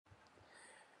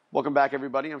Welcome back,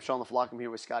 everybody. I'm Sean LaFlock. I'm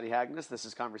here with Scotty Hagnes. This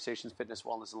is Conversations, Fitness,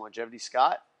 Wellness, and Longevity.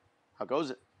 Scott, how goes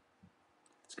it?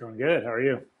 It's going good. How are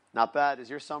you? Not bad. Is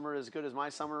your summer as good as my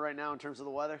summer right now in terms of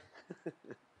the weather?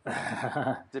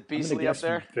 Is it beastly up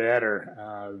there?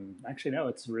 Better. Actually, no,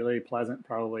 it's really pleasant.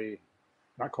 Probably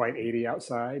not quite 80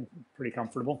 outside. Pretty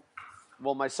comfortable.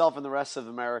 Well, myself and the rest of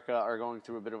America are going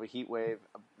through a bit of a heat wave.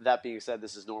 That being said,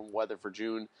 this is normal weather for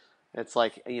June. It's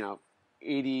like,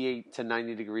 88 to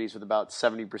 90 degrees with about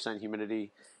 70%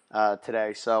 humidity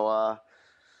today. So,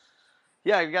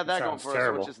 yeah, we got that going for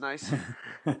terrible. us, which is nice.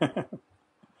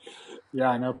 Yeah,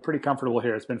 I know. Pretty comfortable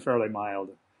here. It's been fairly mild.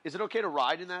 Is it okay to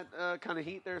ride in that kind of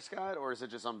heat there, Scott, or is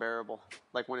it just unbearable,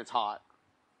 like when it's hot?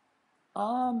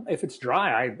 If it's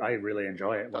dry, I really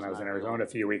enjoy it. When I was in Arizona a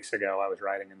few weeks ago, I was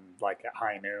riding in like at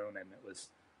high noon, and it was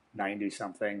 90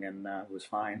 something, and it was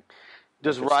fine.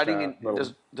 Does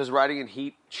riding in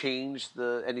heat change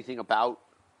anything about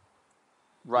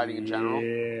riding in general?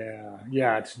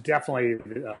 Yeah. It's definitely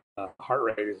heart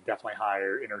rate is definitely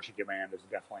higher. Energy demand is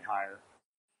definitely higher.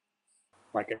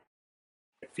 Like it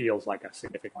feels like a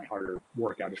significantly harder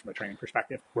workout just from a training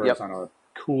perspective. Whereas on a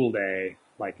cool day,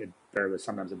 like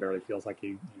sometimes it barely feels like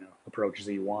you approach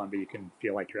Z1, but you can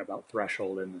feel like you're about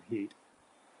threshold in the heat.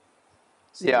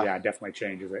 So, yeah, it definitely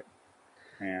changes it.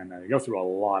 And you go through a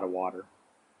lot of water.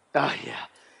 Yeah.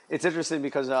 It's interesting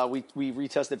because we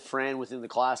retested Fran within the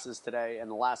classes today, and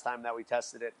the last time that we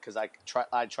tested it, because I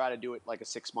try to do it like a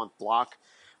 6-month block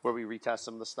where we retest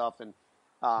some of the stuff, and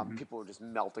people were just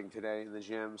melting today in the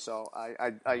gym. So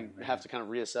I have to kind of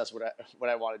reassess what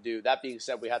I want to do. That being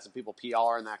said, we had some people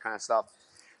PR and that kind of stuff.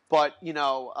 But,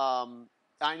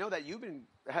 I know that you've been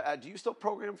do you still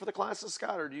program for the classes,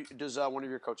 Scott, or does one of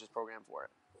your coaches program for it?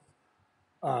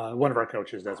 One of our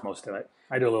coaches does most of it.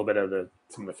 I do a little bit of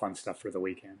some of the fun stuff for the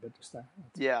weekend, but just that.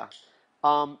 Yeah.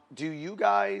 Do you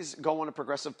guys go on a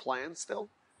progressive plan still?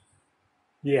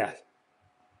 Yeah.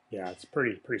 Yeah, it's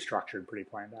pretty structured, pretty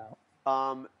planned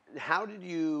out. How did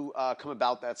you come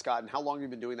about that, Scott, and how long have you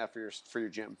been doing that for your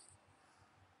gym?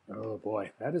 Oh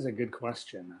boy, that is a good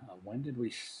question. When did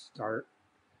we start?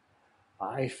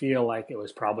 I feel like it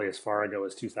was probably as far ago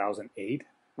as 2008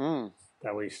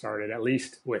 that we started, at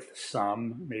least with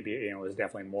some. Maybe it was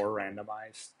definitely more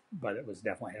randomized, but it was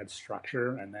definitely had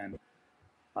structure. And then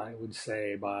I would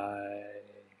say by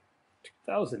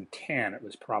 2010, it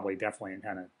was probably definitely in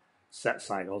kind of set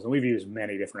cycles. And we've used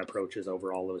many different approaches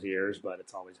over all those years, but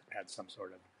it's always had some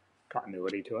sort of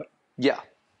continuity to it. Yeah.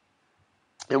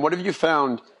 And what have you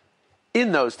found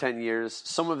in those 10 years,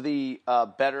 some of the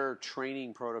better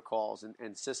training protocols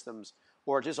and systems,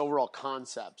 or just overall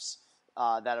concepts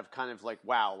that have kind of like,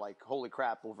 wow, like holy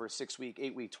crap, over a 6-week,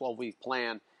 8-week, 12-week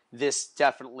plan, this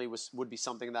definitely would be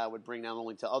something that I would bring not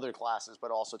only to other classes,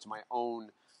 but also to my own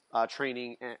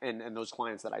training and those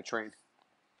clients that I train?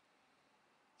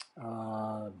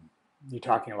 You're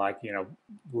talking like,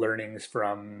 learnings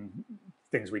from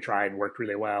things we tried and worked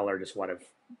really well, or just what I've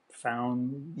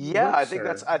found? Yeah, I think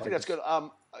that's good.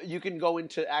 You can go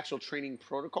into actual training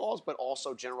protocols, but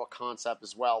also general concept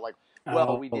as well. Like,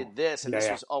 we did this, and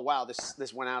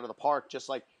this went out of the park. Just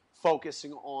like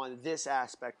focusing on this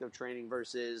aspect of training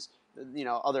versus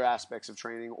other aspects of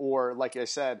training, or like I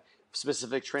said,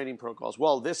 specific training protocols.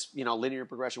 Well, this linear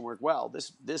progression worked well.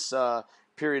 This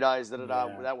periodized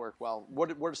that worked well.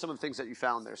 What are some of the things that you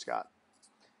found there, Scott?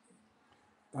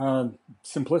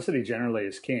 Simplicity generally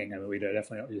is king. I mean, we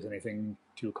definitely don't use anything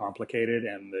too complicated,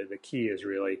 and the key is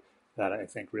really that I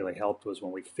think really helped was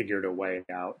when we figured a way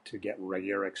out to get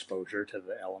regular exposure to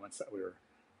the elements that we were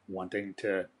wanting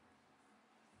to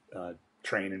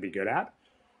train and be good at.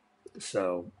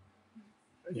 So,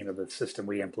 the system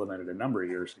we implemented a number of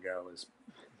years ago is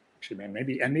actually,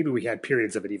 maybe we had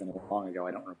periods of it even long ago.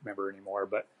 I don't remember anymore,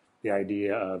 but the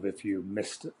idea of if you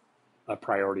missed a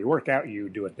priority workout, you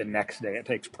do it the next day. It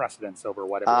takes precedence over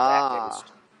whatever that day's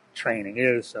training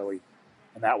is. So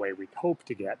and that way we hope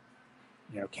to get,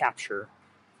 capture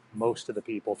most of the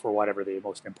people for whatever the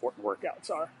most important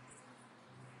workouts are.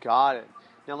 Got it.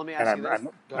 Now let me ask you this.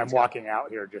 I'm walking out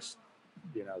here just,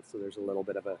 so there's a little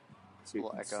bit of so you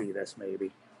can see this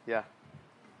maybe. Yeah.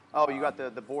 Oh, you got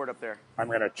the board up there. I'm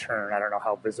going to turn. I don't know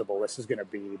how visible this is going to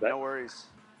be, but no worries.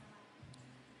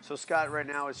 So Scott right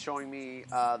now is showing me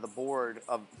the board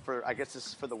I guess this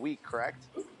is for the week, correct?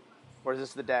 Or is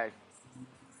this the day?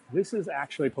 This is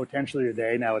actually potentially the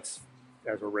day. Now as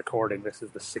we're recording, this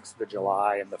is the 6th of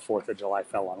July, and the 4th of July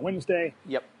fell on Wednesday.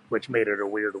 Yep. Which made it a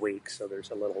weird week, so there's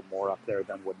a little more up there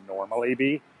than would normally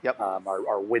be. Yep.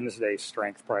 Our Wednesday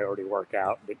strength priority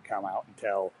workout didn't come out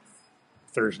until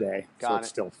Thursday, so it's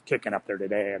still kicking up there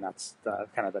today, and that's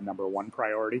kind of the number one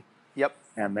priority. Yep.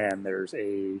 And then there's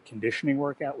a conditioning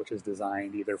workout, which is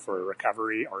designed either for a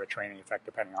recovery or a training effect,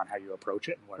 depending on how you approach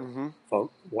it and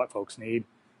what folks need.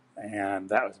 And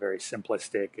that was very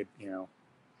simplistic. It,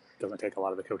 doesn't take a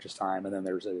lot of the coach's time. And then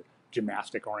there's a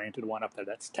gymnastic-oriented one up there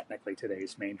that's technically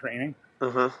today's main training.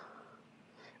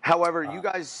 However, you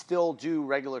guys still do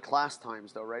regular class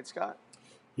times, though, right, Scott?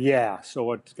 Yeah. So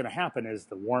what's going to happen is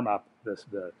the warm-up,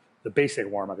 the basic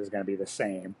warm-up is going to be the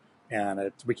same.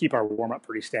 And we keep our warm-up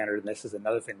pretty standard. And this is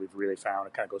another thing we've really found.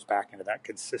 It kind of goes back into that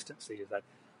consistency, is that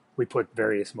we put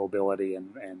various mobility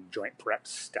and joint prep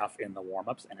stuff in the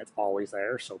warm-ups, and it's always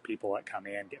there. So people that come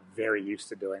in get very used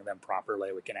to doing them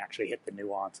properly. We can actually hit the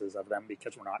nuances of them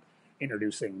because we're not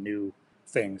introducing new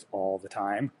things all the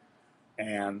time.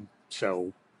 And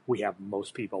so we have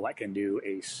most people that can do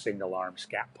a single arm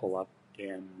scat pull-up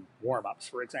in warm-ups,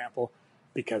 for example,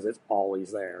 because it's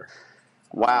always there.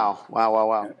 Wow.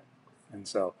 And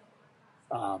so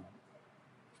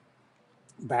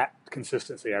that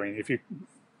consistency, I mean, if you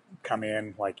come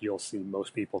in, like, you'll see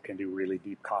most people can do really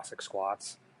deep Cossack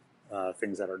squats,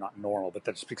 things that are not normal, but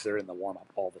that's because they're in the warm-up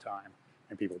all the time,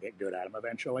 and people get good at them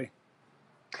eventually.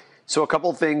 So a couple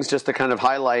of things just to kind of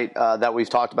highlight that we've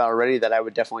talked about already that I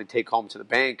would definitely take home to the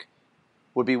bank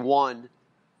would be, one,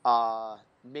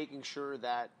 making sure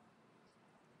that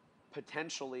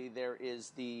potentially there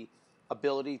is the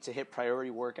ability to hit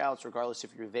priority workouts regardless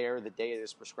if you're there the day it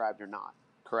is prescribed or not,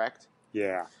 correct?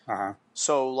 Yeah.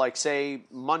 So, like, say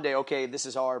Monday, okay, this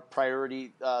is our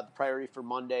priority. The priority for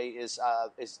Monday is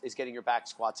getting your back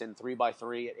squats in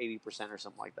 3x3 at 80% or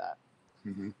something like that.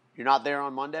 You're not there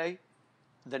on Monday.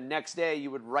 The next day, you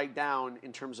would write down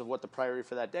in terms of what the priority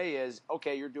for that day is.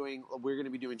 Okay, we're going to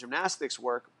be doing gymnastics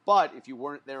work, but if you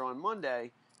weren't there on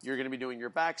Monday, you're going to be doing your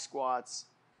back squats,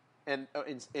 and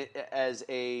as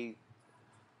a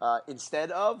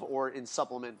instead of or in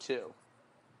supplement to.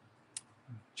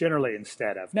 Generally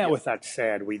instead of. Now, with that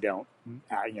said, we don't,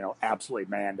 absolutely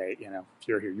mandate, if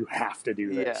you're here, you have to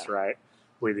do this, right?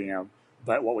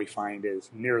 But what we find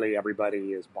is nearly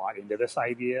everybody is bought into this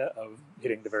idea of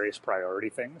hitting the various priority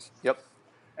things. Yep.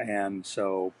 And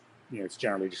so, it's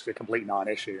generally just a complete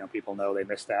non-issue. People know they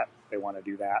missed that. They want to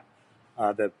do that.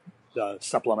 The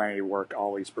supplementary work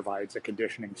always provides a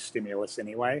conditioning stimulus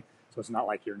anyway. So it's not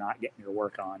like you're not getting your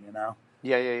work on,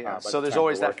 Yeah. So there's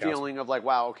always that feeling of like,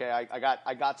 wow, okay,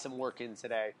 I got some work in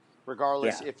today,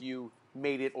 regardless if you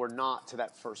made it or not to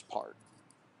that first part.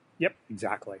 Yep,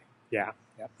 exactly. Yeah.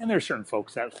 And there's certain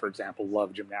folks that, for example,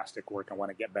 love gymnastic work and want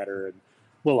to get better, and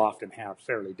will often have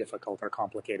fairly difficult or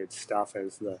complicated stuff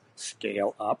as the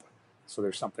scale up. So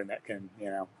there's something that can,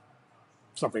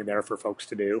 something there for folks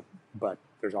to do, but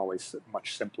there's always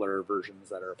much simpler versions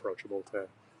that are approachable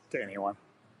to anyone.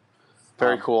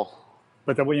 Very cool.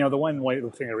 But the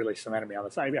one thing that really cemented me on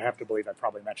this, I have to believe I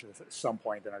probably mentioned this at some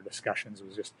point in our discussions,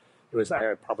 it was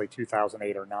probably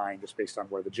 2008 or 9, just based on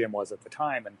where the gym was at the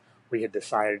time, and we had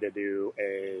decided to do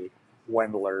a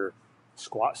Wendler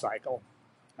squat cycle.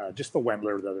 Just the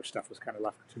Wendler, the other stuff was kind of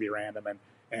left to be random,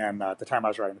 and at the time I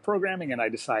was writing the programming, and I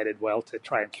decided, to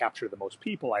try and capture the most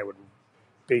people, I would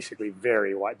basically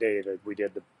vary what day that we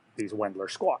did these Wendler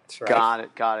squats, right?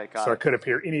 Got it. So it could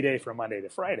appear any day from Monday to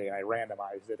Friday, and I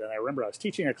randomized it. And I remember I was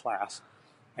teaching a class,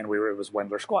 and it was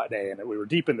Wendler squat day, and we were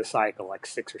deep in the cycle, like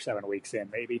 6 or 7 weeks in,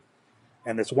 maybe.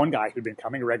 And this one guy who'd been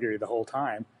coming regularly the whole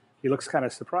time, he looks kind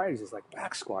of surprised. He's like,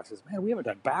 back squats? He says, man, we haven't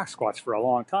done back squats for a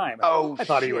long time. And I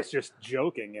thought he was just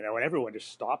joking, and everyone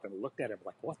just stopped and looked at him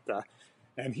like, what the?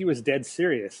 And he was dead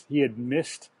serious. He had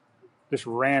missed just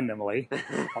randomly,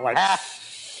 like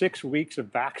 6 weeks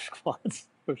of back squats.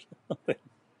 Or something.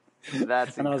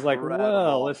 That's and I was like,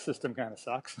 well, this system kind of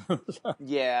sucks.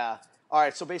 Yeah. All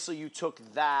right. So basically, you took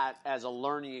that as a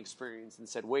learning experience and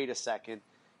said, wait a second,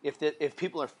 if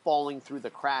people are falling through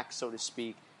the cracks, so to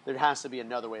speak, there has to be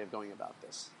another way of going about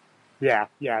this. Yeah.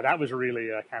 That was really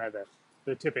kind of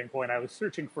the tipping point. I was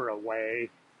searching for a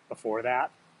way before that,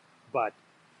 but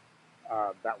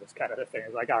that was kind of the thing.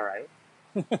 It's like, all right.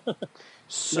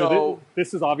 So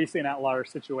this is obviously an outlier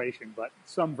situation, but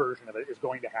some version of it is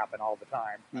going to happen all the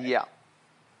time. Right? Yeah.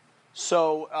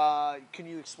 So can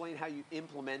you explain how you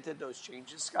implemented those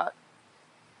changes, Scott?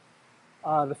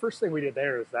 The first thing we did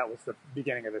there is that was the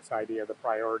beginning of this idea of the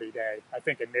priority day. I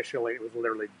think initially it was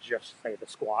literally just, say, the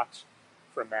squats.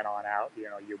 From then on out,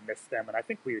 you missed them. And I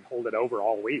think we'd hold it over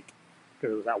all week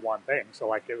because it was that one thing. So,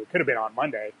 like, it could have been on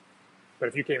Monday, but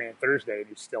if you came in Thursday and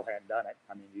you still hadn't done it,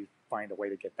 I mean, you find a way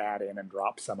to get that in and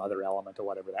drop some other element of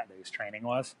whatever that day's training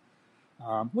was,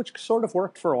 which sort of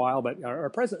worked for a while. But our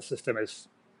present system is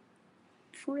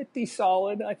pretty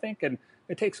solid, I think, and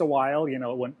it takes a while.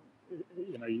 When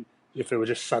if it was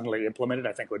just suddenly implemented,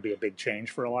 I think it would be a big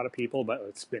change for a lot of people. But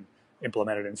it's been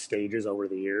implemented in stages over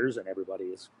the years, and everybody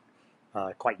is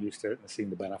quite used to it and seen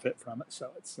the benefit from it.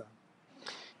 So it's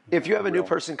If you have a new real.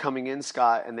 person coming in,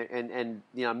 Scott, and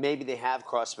maybe they have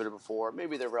CrossFitted before,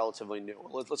 maybe they're relatively new.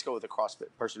 Let's go with a CrossFit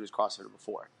person who's CrossFitted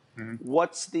before. Mm-hmm.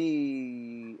 What's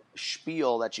the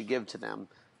spiel that you give to them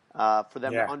for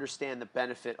them to understand the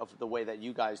benefit of the way that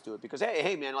you guys do it? Because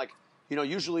hey, man, like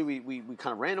usually we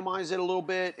kind of randomize it a little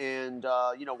bit, and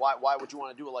why would you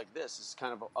want to do it like this? It's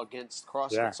kind of against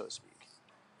CrossFit, so to speak.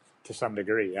 To some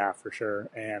degree, yeah, for sure.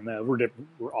 And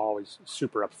we're always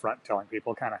super upfront telling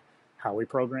people kind of how we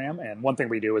program. And one thing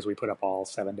we do is we put up all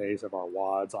 7 days of our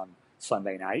WODs on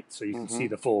Sunday night, so you can see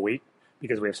the full week,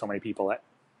 because we have so many people that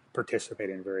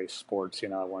participate in various sports. I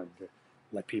wanted to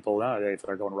let people know that if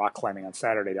they're going rock climbing on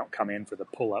Saturday, don't come in for the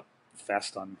pull-up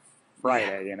fest on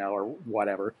Friday, or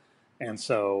whatever. And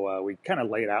so we kind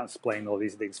of lay it out and explain,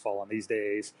 these things fall on these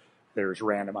days. There's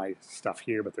randomized stuff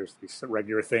here, but there's these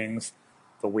regular things.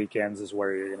 The weekends is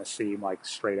where you're going to see like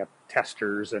straight up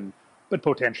testers, but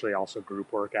potentially also group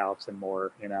workouts and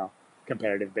more,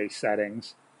 competitive based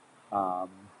settings.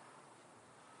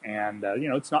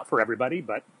 It's not for everybody,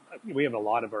 but we have a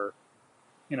lot of our,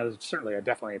 certainly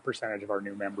definitely a percentage of our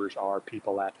new members are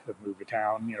people that have moved to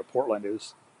town. Portland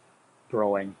is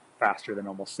growing faster than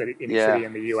almost any city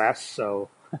in the U.S. So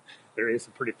there is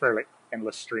a fairly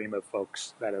endless stream of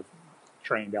folks that have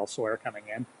trained elsewhere coming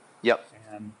in. Yep.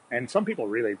 And some people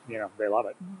really, they love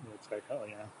it. It's like,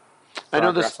 I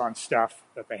know progress on stuff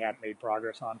that they hadn't made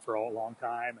progress on for a long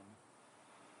time. And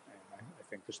I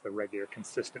think just the regular,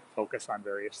 consistent focus on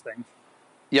various things.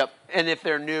 Yep. And if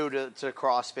they're new to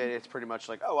CrossFit, it's pretty much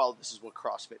like, oh, well, this is what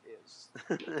CrossFit is.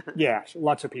 Yeah.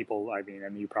 Lots of people,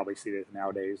 and you probably see this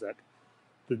nowadays, that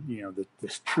the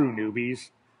true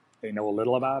newbies, they know a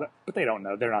little about it, but they don't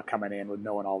know. They're not coming in with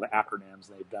knowing all the acronyms.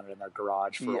 They've done it in their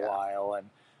garage for a while and,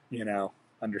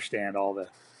 understand all the,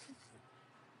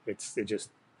 they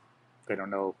don't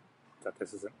know that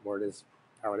this isn't where it is,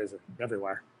 how it is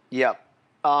everywhere. Yep.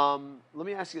 Let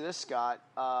me ask you this, Scott.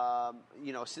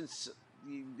 Since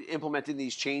implementing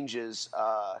these changes,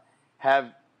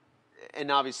 and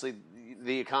obviously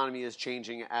the economy is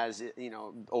changing as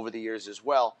over the years as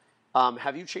well.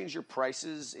 Have you changed your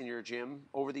prices in your gym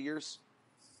over the years?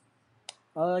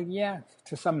 Yeah,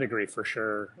 to some degree, for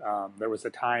sure. There was a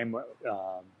time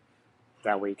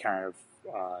that we kind of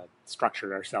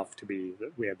structured ourselves to be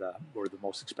that we're the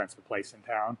most expensive place in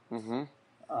town. Mm-hmm.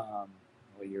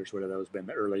 What years would have those been?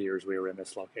 The early years we were in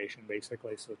this location,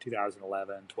 basically. So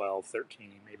 2011, 12,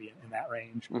 13, maybe in that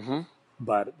range. Mm-hmm.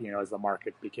 But as the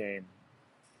market became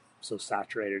so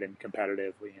saturated and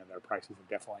competitive, their prices have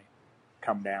definitely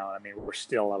come down. I mean, we're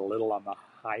still a little on the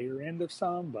higher end of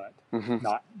some, but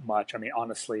not much. I mean,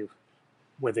 honestly,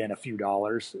 within a few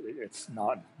dollars, it's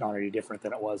not any different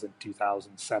than it was in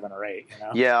 2007 or 8.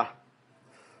 Yeah.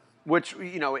 Which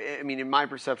I mean, in my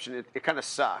perception, it kind of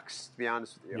sucks, to be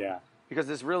honest with you. Yeah. Because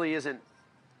this really isn't.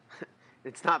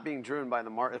 It's not being driven by the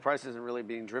market. The price isn't really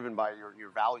being driven by your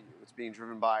value. It's being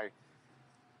driven by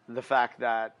the fact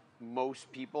that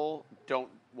most people don't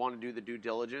want to do the due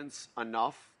diligence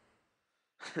enough.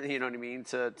 You know what I mean?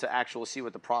 To actually see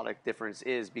what the product difference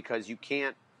is, because you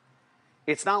can't.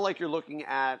 It's not like you're looking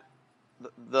at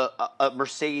a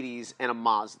Mercedes and a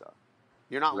Mazda.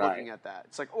 You're not looking at that.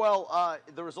 It's like, well,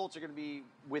 the results are going to be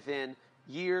within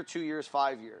year, 2 years,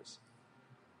 5 years.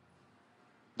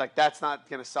 Like, that's not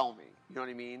going to sell me. You know what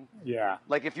I mean? Yeah.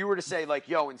 Like, if you were to say, like,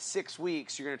 yo, in 6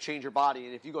 weeks, you're going to change your body,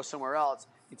 and if you go somewhere else,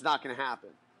 it's not going to happen.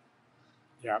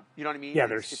 Yeah. You know what I mean? Yeah,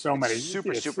 there's so many. It's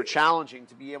super challenging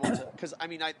to be able to, because, I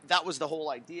mean, that was the whole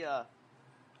idea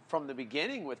from the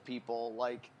beginning with people,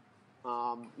 like,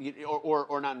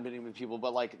 or not in the beginning with people,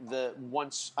 but like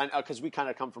because we kind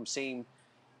of come from same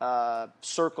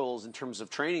circles in terms of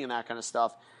training and that kind of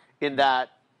stuff, in that,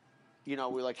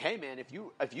 we're like, hey man, if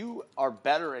you are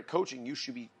better at coaching, you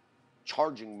should be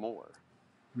charging more.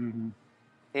 Mm-hmm.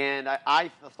 And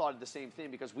I thought of the same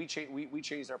thing, because we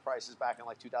changed our prices back in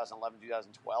like 2011,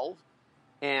 2012.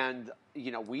 And,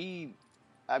 we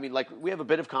have a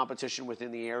bit of competition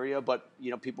within the area, but,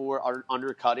 people are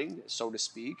undercutting, so to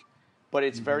speak. But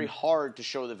it's very hard to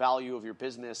show the value of your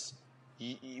business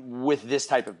with this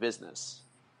type of business.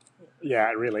 Yeah,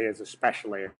 it really is,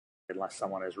 especially unless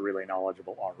someone is really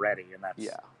knowledgeable already. And that's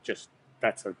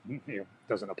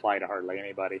doesn't apply to hardly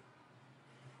anybody.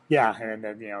 Yeah, and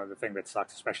then the thing that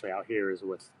sucks, especially out here, is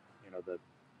with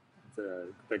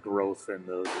the growth and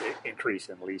the increase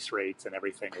in lease rates and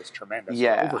everyththing is tremendous.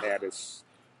 Yeah, the overhead is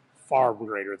far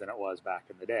greater than it was back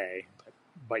in the day,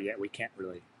 but yet we can't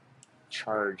really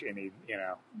charge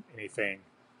anything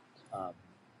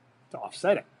to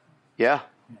offset it. Yeah.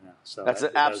 So that's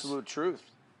the absolute truth.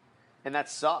 And that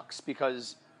sucks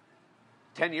because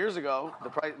 10 years ago,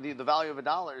 the value of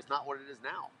 $1 is not what it is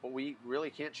now. But we really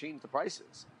can't change the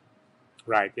prices.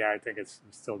 Right. Yeah, I think it's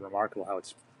still remarkable how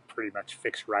it's pretty much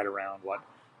fixed right around what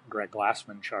Greg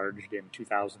Glassman charged in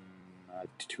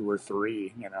 2002 or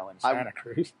 3, in Santa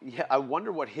Cruz. Yeah, I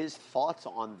wonder what his thoughts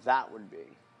on that would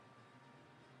be.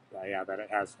 That it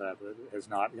has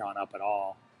not gone up at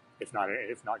all, if not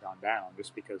gone down,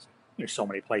 just because there's so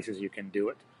many places you can do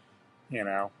it.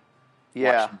 Watch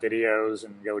some videos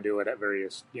and go do it at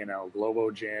various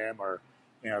Globo Gym, or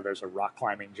there's a rock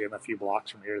climbing gym a few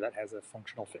blocks from here that has a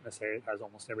functional fitness area. It has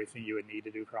almost everything you would need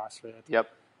to do CrossFit. Yep.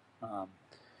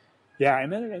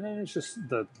 And then it's just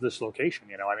this location.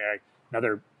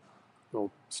 Another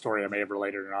little story I may have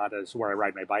related or not is where I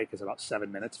ride my bike is about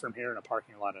 7 minutes from here in a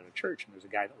parking lot at a church, and there's a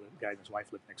guy and his wife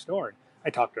live next door. And I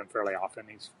talk to him fairly often.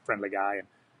 He's a friendly guy, and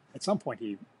at some point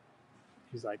he's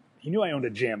like, he knew I owned a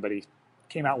gym, but he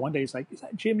came out one day. He's like, "Is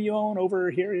that gym you own over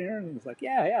here?" And he's like,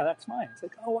 "Yeah, that's mine." It's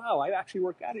like, "Oh wow, I've actually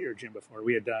worked out at your gym before."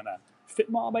 We had done a Fit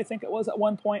Mob, I think it was, at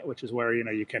one point, which is where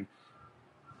you can.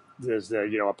 There's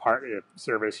a part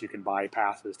service you can buy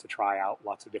passes to try out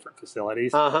lots of different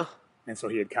facilities. And so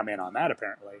he had come in on that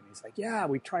apparently, and he's like, "Yeah,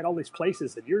 we tried all these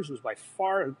places, and yours was by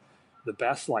far the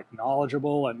best,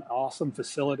 knowledgeable and awesome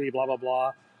facility, blah blah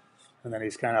blah." And then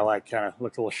he's kind of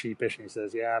looked a little sheepish, and he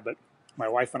says, "Yeah, but my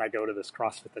wife and I go to this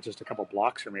CrossFit that's just a couple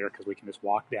blocks from here because we can just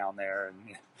walk down there."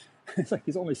 And it's like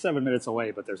he's only 7 minutes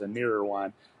away, but there's a nearer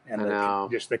one,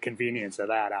 and just the convenience of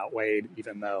that outweighed,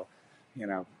 even though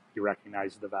you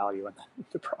recognize the value in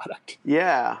the product.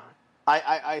 Yeah.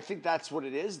 I think that's what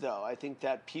it is, though. I think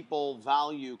that people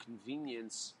value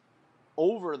convenience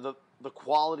over the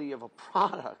quality of a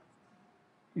product.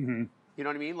 Mm-hmm. You know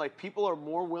what I mean? People are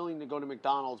more willing to go to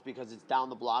McDonald's because it's down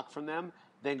the block from them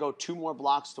than go 2 more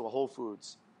blocks to a Whole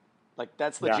Foods.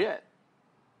 That's legit.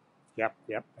 Yep.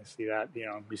 I see that.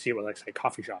 You see it with, say,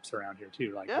 coffee shops around here,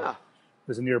 too. Yeah.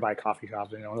 There's a nearby coffee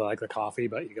shop. They like the coffee,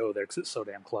 but you go there because it's so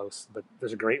damn close. But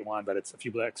there's a great one, but it's a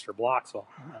few extra blocks. Well,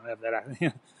 I don't have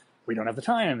that. We don't have the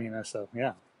time, so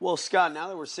yeah. Well, Scott, now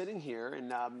that we're sitting here,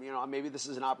 and maybe this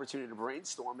is an opportunity to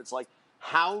brainstorm. It's like,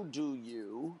 how do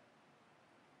you?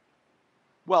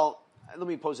 Well, let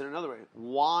me pose it another way.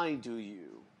 Why do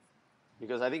you?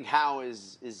 Because I think how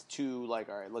is too all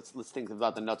right. Let's think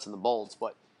about the nuts and the bolts.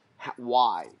 But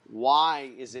why?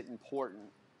 Why is it important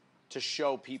to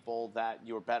show people that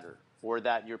you're better or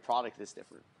that your product is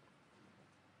different?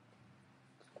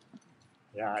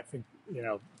 Yeah, I think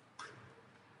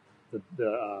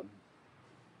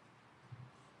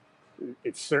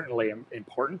it's certainly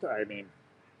important. I mean,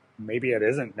 maybe it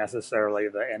isn't necessarily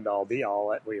the end all be all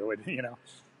that we would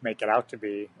make it out to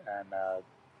be, and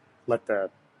let the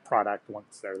product,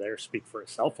 once they're there, speak for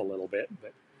itself a little bit.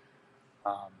 But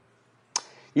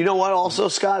you know what? Also,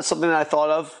 Scott, something that I thought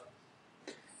of.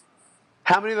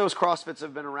 How many of those CrossFits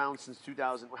have been around since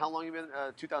 2000? How long have you been?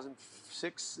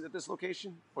 2006 at this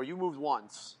location, or you moved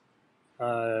once?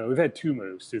 We've had 2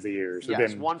 moves through the years. Yes, We've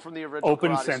been one from the original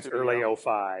open karate since studio. early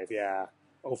 05, yeah.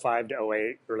 05 to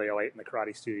 08, early 08 in the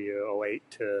karate studio, 08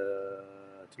 to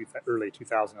early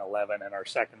 2011 in our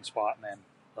second spot, and then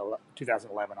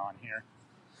 2011 on here.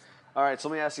 All right, so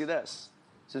let me ask you this.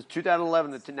 Since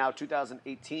 2011 to now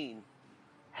 2018,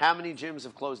 how many gyms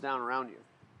have closed down around you?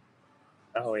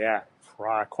 Oh, yeah,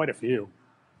 quite a few.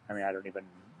 I mean, I don't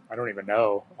even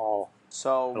know all.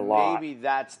 So maybe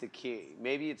that's the key.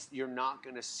 Maybe you're not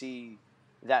going to see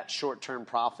that short-term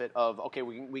profit of, okay,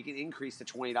 we can increase to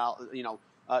 $20,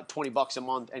 $20 a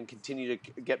month and continue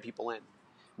to get people in.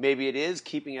 Maybe it is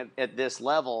keeping it at this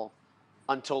level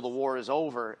until the war is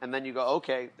over, and then you go,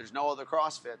 okay, there's no other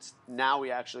CrossFits. Now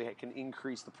we actually can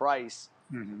increase the price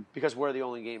because we're the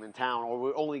only game in town, or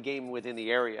we're only game within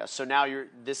the area. So now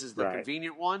this is the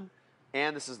convenient one,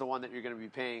 and this is the one that you're going to be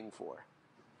paying for.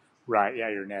 Right. Yeah,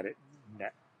 your net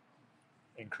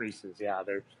increases. Yeah,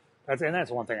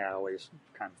 that's one thing I always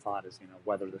kind of thought is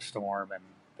weather the storm and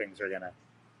things are gonna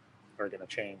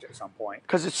change at some point.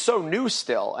 Because it's so new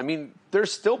still. I mean,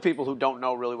 there's still people who don't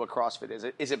know really what CrossFit is.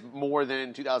 Is it more than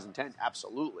in 2010?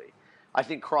 Absolutely. I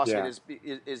think CrossFit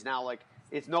is now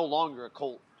it's no longer a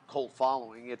cult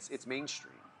following. It's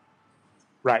mainstream.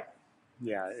 Right.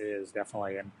 Yeah, it is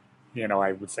definitely. And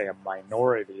I would say a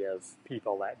minority of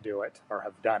people that do it or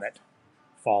have done it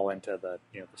fall into the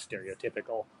the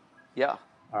stereotypical. Yeah.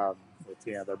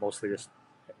 They're mostly just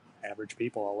average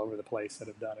people all over the place that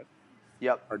have done it.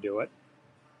 Yep. Or do it.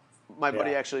 My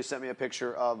buddy actually sent me a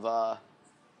picture of a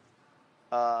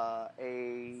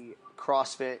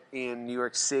CrossFit in New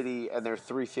York City, and they're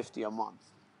 $350 a month.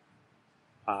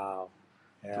 Wow.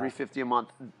 Yeah. $350 a month.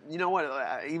 You know what?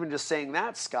 Even just saying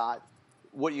that, Scott,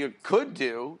 what you could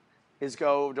do is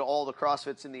go to all the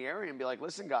CrossFits in the area and be like,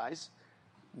 listen, guys,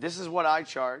 this is what I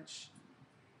charge.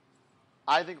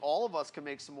 I think all of us can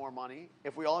make some more money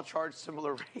if we all charge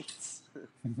similar rates.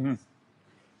 Mm-hmm.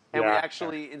 And we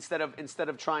actually, instead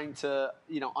of trying to,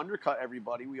 undercut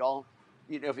everybody, we all,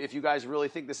 if you guys really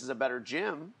think this is a better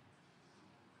gym,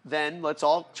 then let's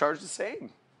all charge the same.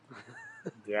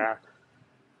 Yeah.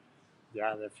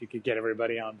 Yeah, if you could get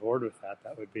everybody on board with that,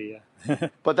 that would be.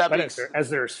 But as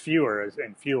there's fewer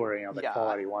and fewer, the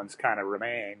quality ones kind of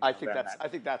remain. I think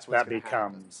that's what's that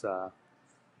becomes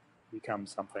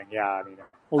something. Yeah, I mean,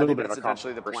 a little bit of a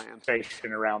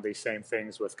conversation around these same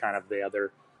things with kind of the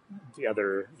other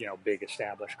big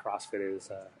established CrossFit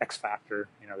is X Factor.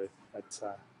 That's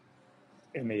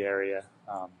in the area.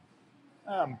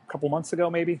 A couple months ago,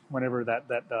 maybe, whenever that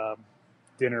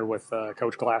dinner with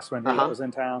Coach Glassman that was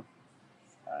in town.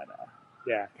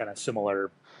 Yeah, kind of similar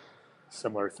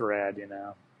thread,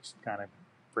 just kind of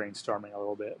brainstorming a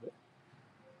little bit. But.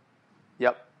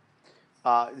 Yep.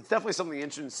 It's definitely something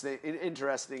interesting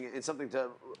and something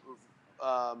to,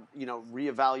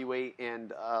 reevaluate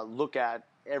and look at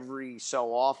every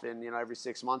so often, every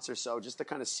 6 months or so, just to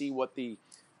kind of see what the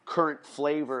current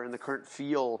flavor and the current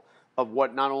feel of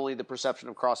what not only the perception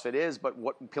of CrossFit is, but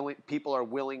what people are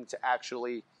willing to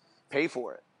actually pay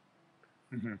for it.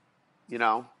 Mm-hmm.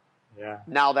 Yeah.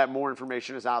 Now that more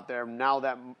information is out there, now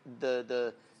that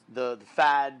the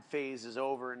fad phase is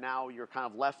over, and now you're kind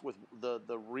of left with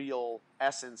the real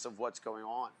essence of what's going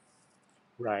on.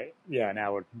 Right. Yeah.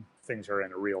 Now things are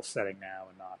in a real setting now,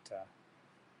 and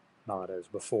not as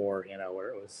before. Where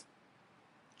it was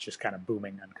just kind of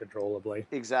booming uncontrollably.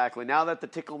 Exactly. Now that the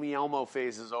Tickle Me Elmo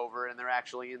phase is over, and they're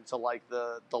actually into like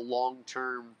the long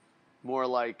term, more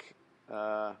like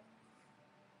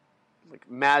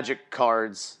Magic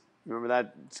cards. Remember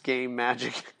that game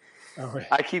Magic? Oh, yeah.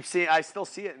 I still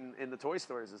see it in the toy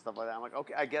stores and stuff like that. I'm like,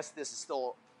 okay, I guess this is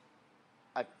still,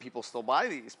 people still buy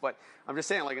these. But I'm just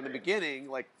saying, like in the beginning,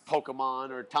 like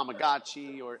Pokemon or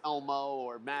Tamagotchi or Elmo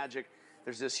or Magic,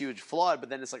 there's this huge flood. But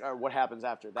then it's like, all right, what happens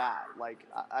after that? Like,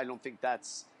 I don't think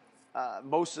that's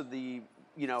most of the,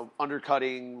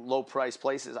 undercutting low price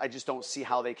places. I just don't see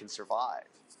how they can survive.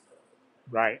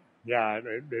 Right. Yeah,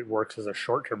 it works as a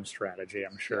short-term strategy,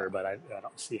 I'm sure, but I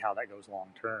don't see how that goes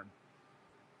long-term.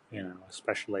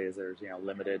 Especially as there's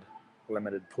limited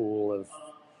pool of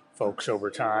folks over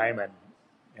time, and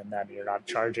then you're not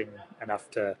charging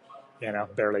enough to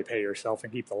barely pay yourself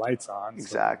and keep the lights on.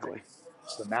 Exactly.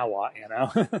 So now what?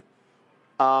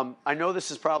 I know this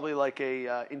is probably like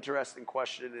a interesting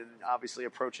question, and obviously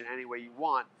approach it any way you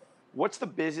want. What's the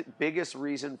biggest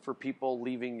reason for people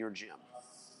leaving your gym?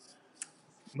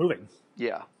 Moving.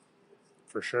 Yeah.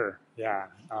 For sure. Yeah.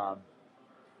 I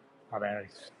mean,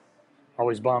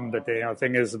 always bummed that the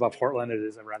thing is about Portland, it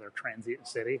is a rather transient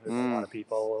city. There's a lot of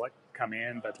people come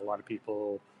in, but a lot of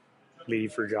people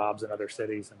leave for jobs in other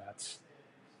cities, and that's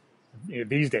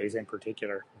these days in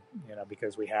particular,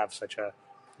 because we have such a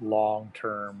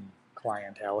long-term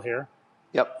clientele here.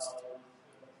 Yep.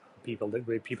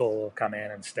 People come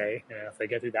in and stay. If they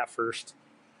get through that first,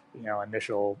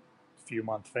 initial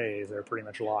few-month phase, they're pretty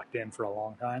much locked in for a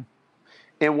long time.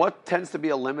 And what tends to be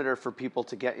a limiter for people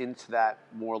to get into that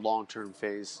more long-term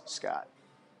phase, Scott?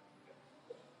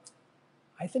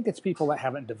 I think it's people that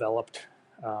haven't developed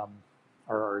or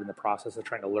are in the process of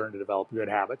trying to learn to develop good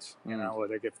habits.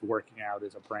 Whether if working out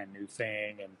is a brand new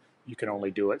thing and you can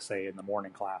only do it, say, in the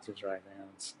morning classes, right? And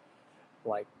it's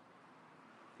like,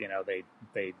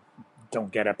 they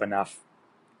don't get up enough,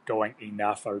 going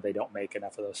enough, or they don't make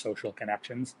enough of those social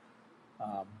connections.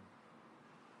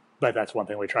 But that's one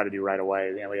thing we try to do right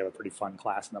away. We have a pretty fun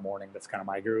class in the morning. That's kind of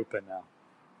my group. And,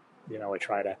 we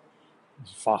try to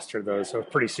foster those. So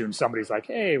pretty soon somebody's like,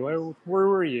 hey, where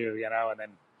were you? And then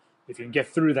if you can get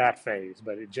through that phase,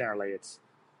 but generally it's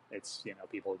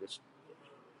people just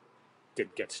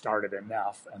didn't get started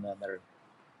enough. And then they're,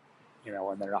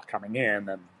 when they're not coming in,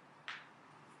 then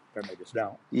they just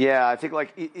don't. Yeah, I think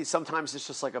sometimes it's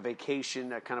just like a vacation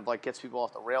that kind of like gets people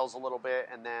off the rails a little bit,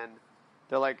 and then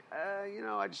they're like,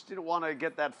 I just didn't want to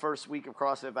get that first week of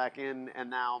CrossFit back in, and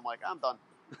now I'm like, I'm done.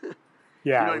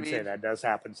 Yeah, I would say that does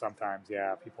happen sometimes.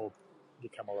 Yeah, people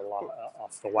become a little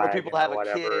off the wagon, or people have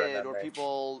a kid, or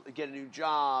people get a new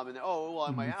job, and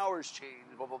my hours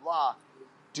changed, blah blah blah.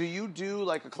 Do you do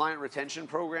like a client retention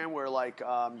program where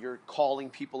you're calling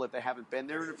people if they haven't been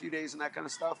there in a few days and that kind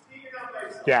of stuff?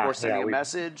 Yeah. Or sending a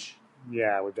message?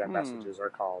 Yeah, we've done messages or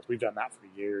calls. We've done that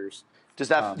for years. Do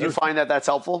you find that that's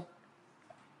helpful?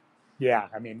 Yeah,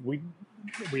 I mean,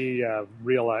 we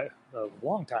realize a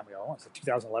long time ago, I was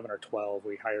 2011 or 12,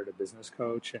 we hired a business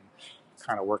coach and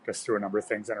kind of worked us through a number of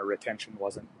things, and our retention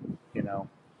wasn't,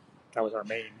 that was our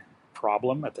main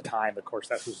problem at the time. Of course,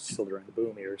 that was still during the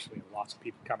boom years. We had lots of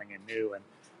people coming in new,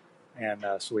 and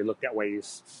so we looked at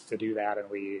ways to do that, and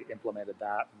we implemented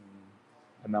that and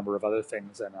a number of other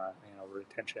things, and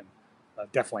retention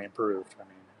definitely improved. I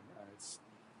mean, it's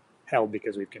held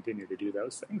because we've continued to do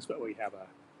those things, but we have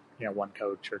one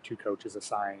coach or two coaches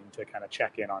assigned to kind of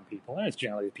check in on people, and it's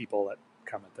generally the people that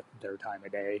come at their time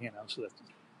of day, so that's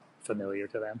familiar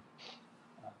to them.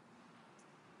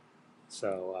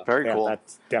 Very cool.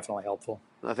 That's definitely helpful.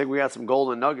 I think we got some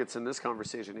golden nuggets in this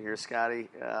conversation here, Scotty,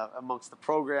 amongst the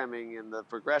programming and the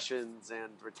progressions and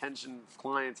retention of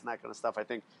clients and that kind of stuff. I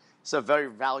think it's a very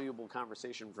valuable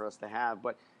conversation for us to have.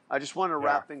 But I just want to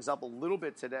wrap things up a little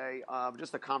bit today.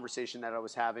 Just a conversation that I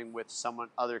was having with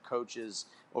other coaches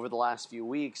over the last few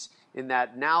weeks, in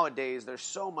that nowadays there's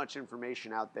so much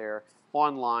information out there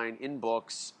online, in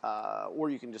books, or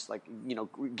you can just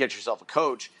get yourself a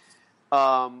coach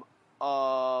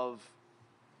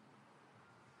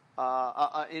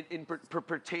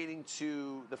pertaining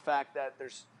to the fact that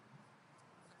there's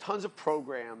tons of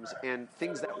programs and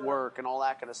things that work and all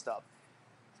that kind of stuff.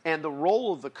 And the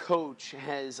role of the coach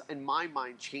has, in my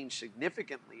mind, changed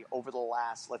significantly over the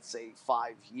last, let's say,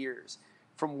 5 years,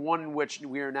 from one in which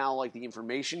we are now like the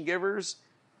information givers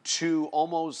to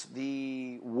almost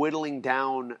the whittling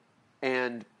down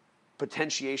and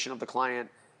potentiation of the client,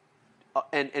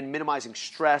 and minimizing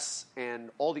stress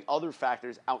and all the other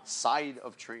factors outside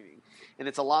of training. And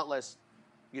it's a lot less,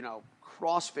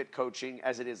 CrossFit coaching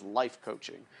as it is life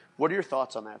coaching. What are your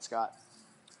thoughts on that, Scott?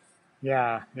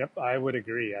 Yeah, yep, I would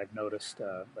agree. I've noticed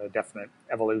a definite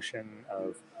evolution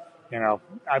of,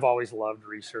 I've always loved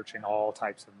researching all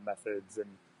types of methods, and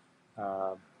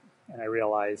I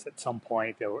realized at some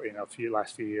point,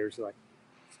 last few years, like,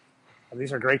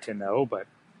 these are great to know, but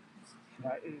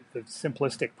the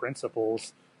simplistic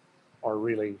principles are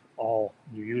really all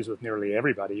you use with nearly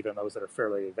everybody, even those that are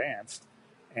fairly advanced.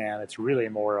 And it's really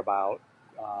more about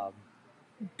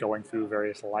going through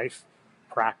various life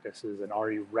practices, and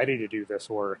are you ready to do this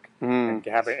work? And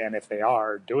if they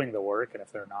are, doing the work, and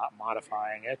if they're not,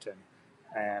 modifying it.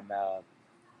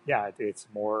 It's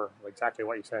more exactly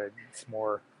what you said. It's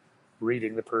more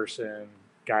reading the person,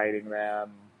 guiding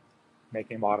them,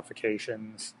 making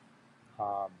modifications,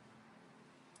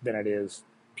 than it is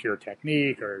pure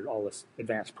technique or all this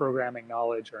advanced programming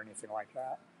knowledge or anything like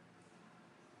that.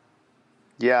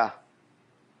 Yeah.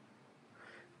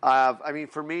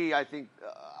 For me, I think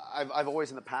I've always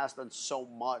in the past done so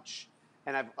much,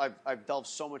 and I've delved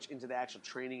so much into the actual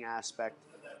training aspect,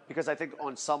 because I think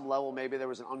on some level maybe there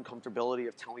was an uncomfortability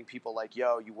of telling people like,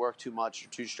 yo, you work too much, you're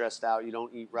too stressed out, you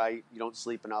don't eat right, you don't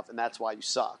sleep enough, and that's why you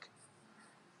suck.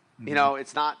 Mm-hmm.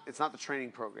 It's not the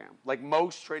training program. Like,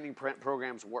 most training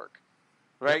programs work,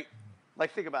 right? Yep.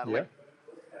 Like, think about it.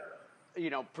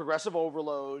 Like, progressive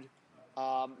overload,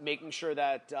 making sure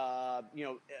that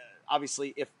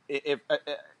obviously if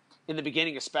in the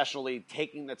beginning, especially,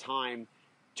 taking the time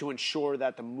to ensure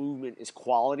that the movement is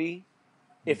quality.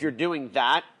 Mm-hmm. If you're doing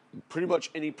that, pretty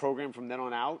much any program from then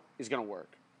on out is going to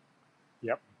work.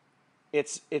 Yep.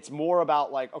 It's more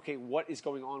about like, okay, what is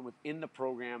going on within the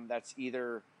program that's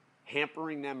either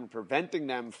hampering them and preventing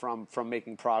them from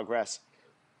making progress,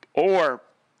 or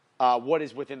what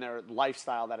is within their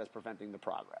lifestyle that is preventing the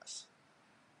progress.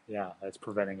 Yeah, that's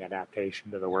preventing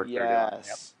adaptation to the work they're doing.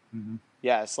 Yep. Mm-hmm.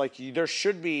 Yes, like there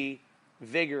should be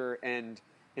vigor and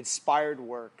inspired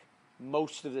work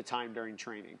most of the time during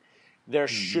training. There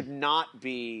should not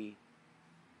be,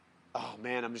 oh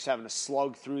man, I'm just having to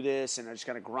slug through this and I just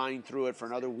got to grind through it for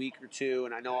another week or two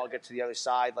and I know I'll get to the other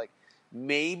side. Like,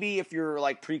 maybe if you're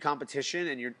like pre-competition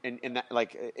and you're in that,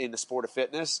 like in the sport of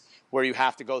fitness where you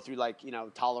have to go through like,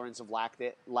 tolerance of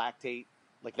lactate,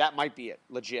 like that might be it,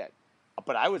 legit.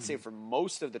 But I would say for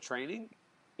most of the training,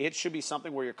 it should be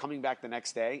something where you're coming back the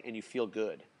next day and you feel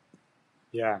good.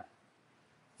 Yeah.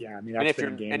 Yeah. I mean, and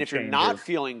if you're not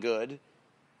feeling good,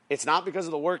 it's not because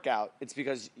of the workout. It's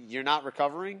because you're not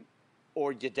recovering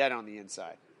or you're dead on the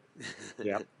inside.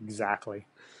 Yeah, exactly.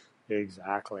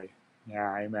 Exactly.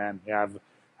 Yeah, amen. Yeah,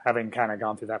 having kind of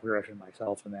gone through that progression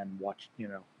myself and then watched,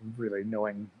 really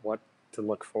knowing what to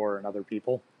look for in other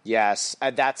people. Yes,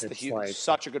 that's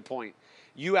such a good point.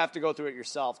 You have to go through it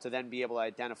yourself to then be able to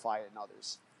identify it in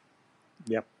others.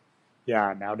 Yep.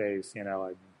 Yeah, nowadays,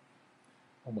 I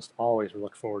almost always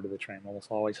look forward to the train,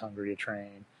 almost always hungry to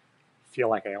train. Feel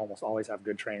like I almost always have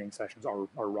good training sessions or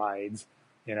rides,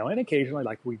 and occasionally,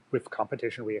 like with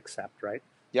competition, we accept, right?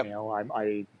 Yep.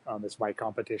 I on this bike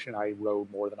competition, I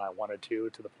rode more than I wanted to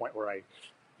the point where I,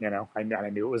 I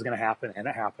knew it was going to happen, and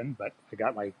it happened, but I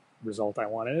got my result I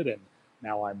wanted, and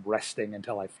now I'm resting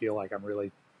until I feel like I'm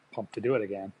really pumped to do it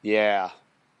again. Yeah,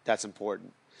 that's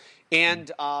important.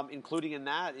 And including in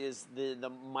that is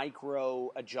the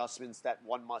micro adjustments that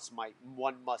one must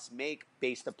make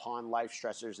based upon life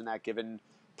stressors in that given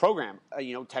program.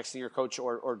 Texting your coach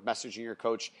or messaging your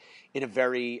coach in a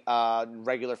very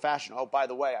regular fashion. Oh, by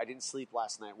the way, I didn't sleep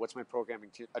last night. What's my programming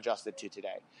adjusted to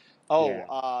today? Oh,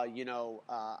 Yeah.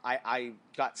 I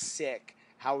got sick.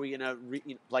 How are we gonna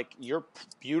like your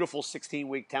beautiful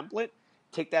 16-week template?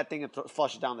 Take that thing and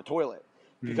flush it down the toilet.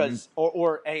 Mm-hmm. Because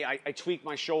or hey, I tweaked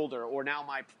my shoulder, or now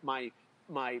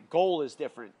my goal is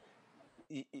different.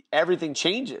 Everything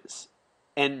changes,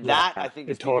 and that Yeah, I think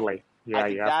it totally. I Yeah,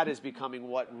 think yeah. that is becoming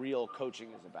what real coaching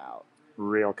is about.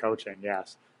 Real coaching,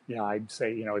 yes. I'd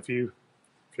say,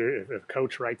 if a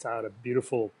coach writes out a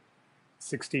beautiful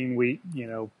 16-week,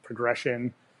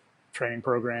 progression training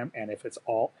program, and if it's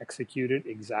all executed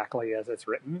exactly as it's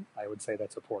written, I would say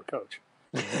that's a poor coach.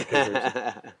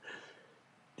 Because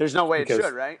There's no way it should,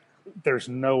 because right? there's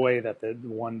no way that the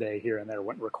one day here and there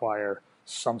wouldn't require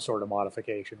some sort of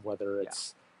modification, whether Yeah.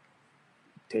 it's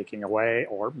taking away,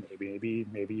 or maybe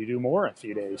you do more in a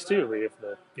few days too, if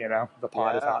the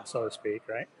pot is Yeah. hot, so to speak,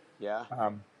 right? Yeah.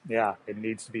 Yeah, it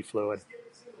needs to be fluid.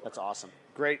 That's awesome.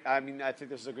 Great. I mean, I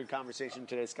think this is a good conversation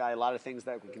today, Sky. A lot of things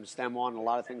that we can stem on, a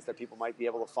lot of things that people might be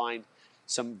able to find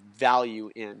some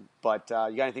value in. But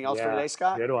you got anything else for Yeah, today,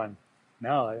 Scott? good one.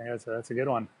 No, I think that's a good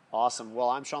one. Awesome. Well,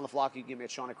 I'm Sean LaFlock. You can get me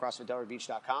at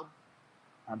Sean@CrossFitDelraBeach.com.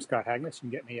 I'm Scott Hagness. You can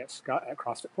get me at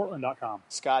Scott@CrossFitPortland.com.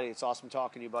 Scotty, it's awesome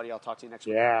talking to you, buddy. I'll talk to you next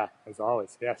week. Yeah, as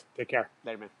always. Yes, take care.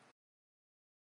 Later, man.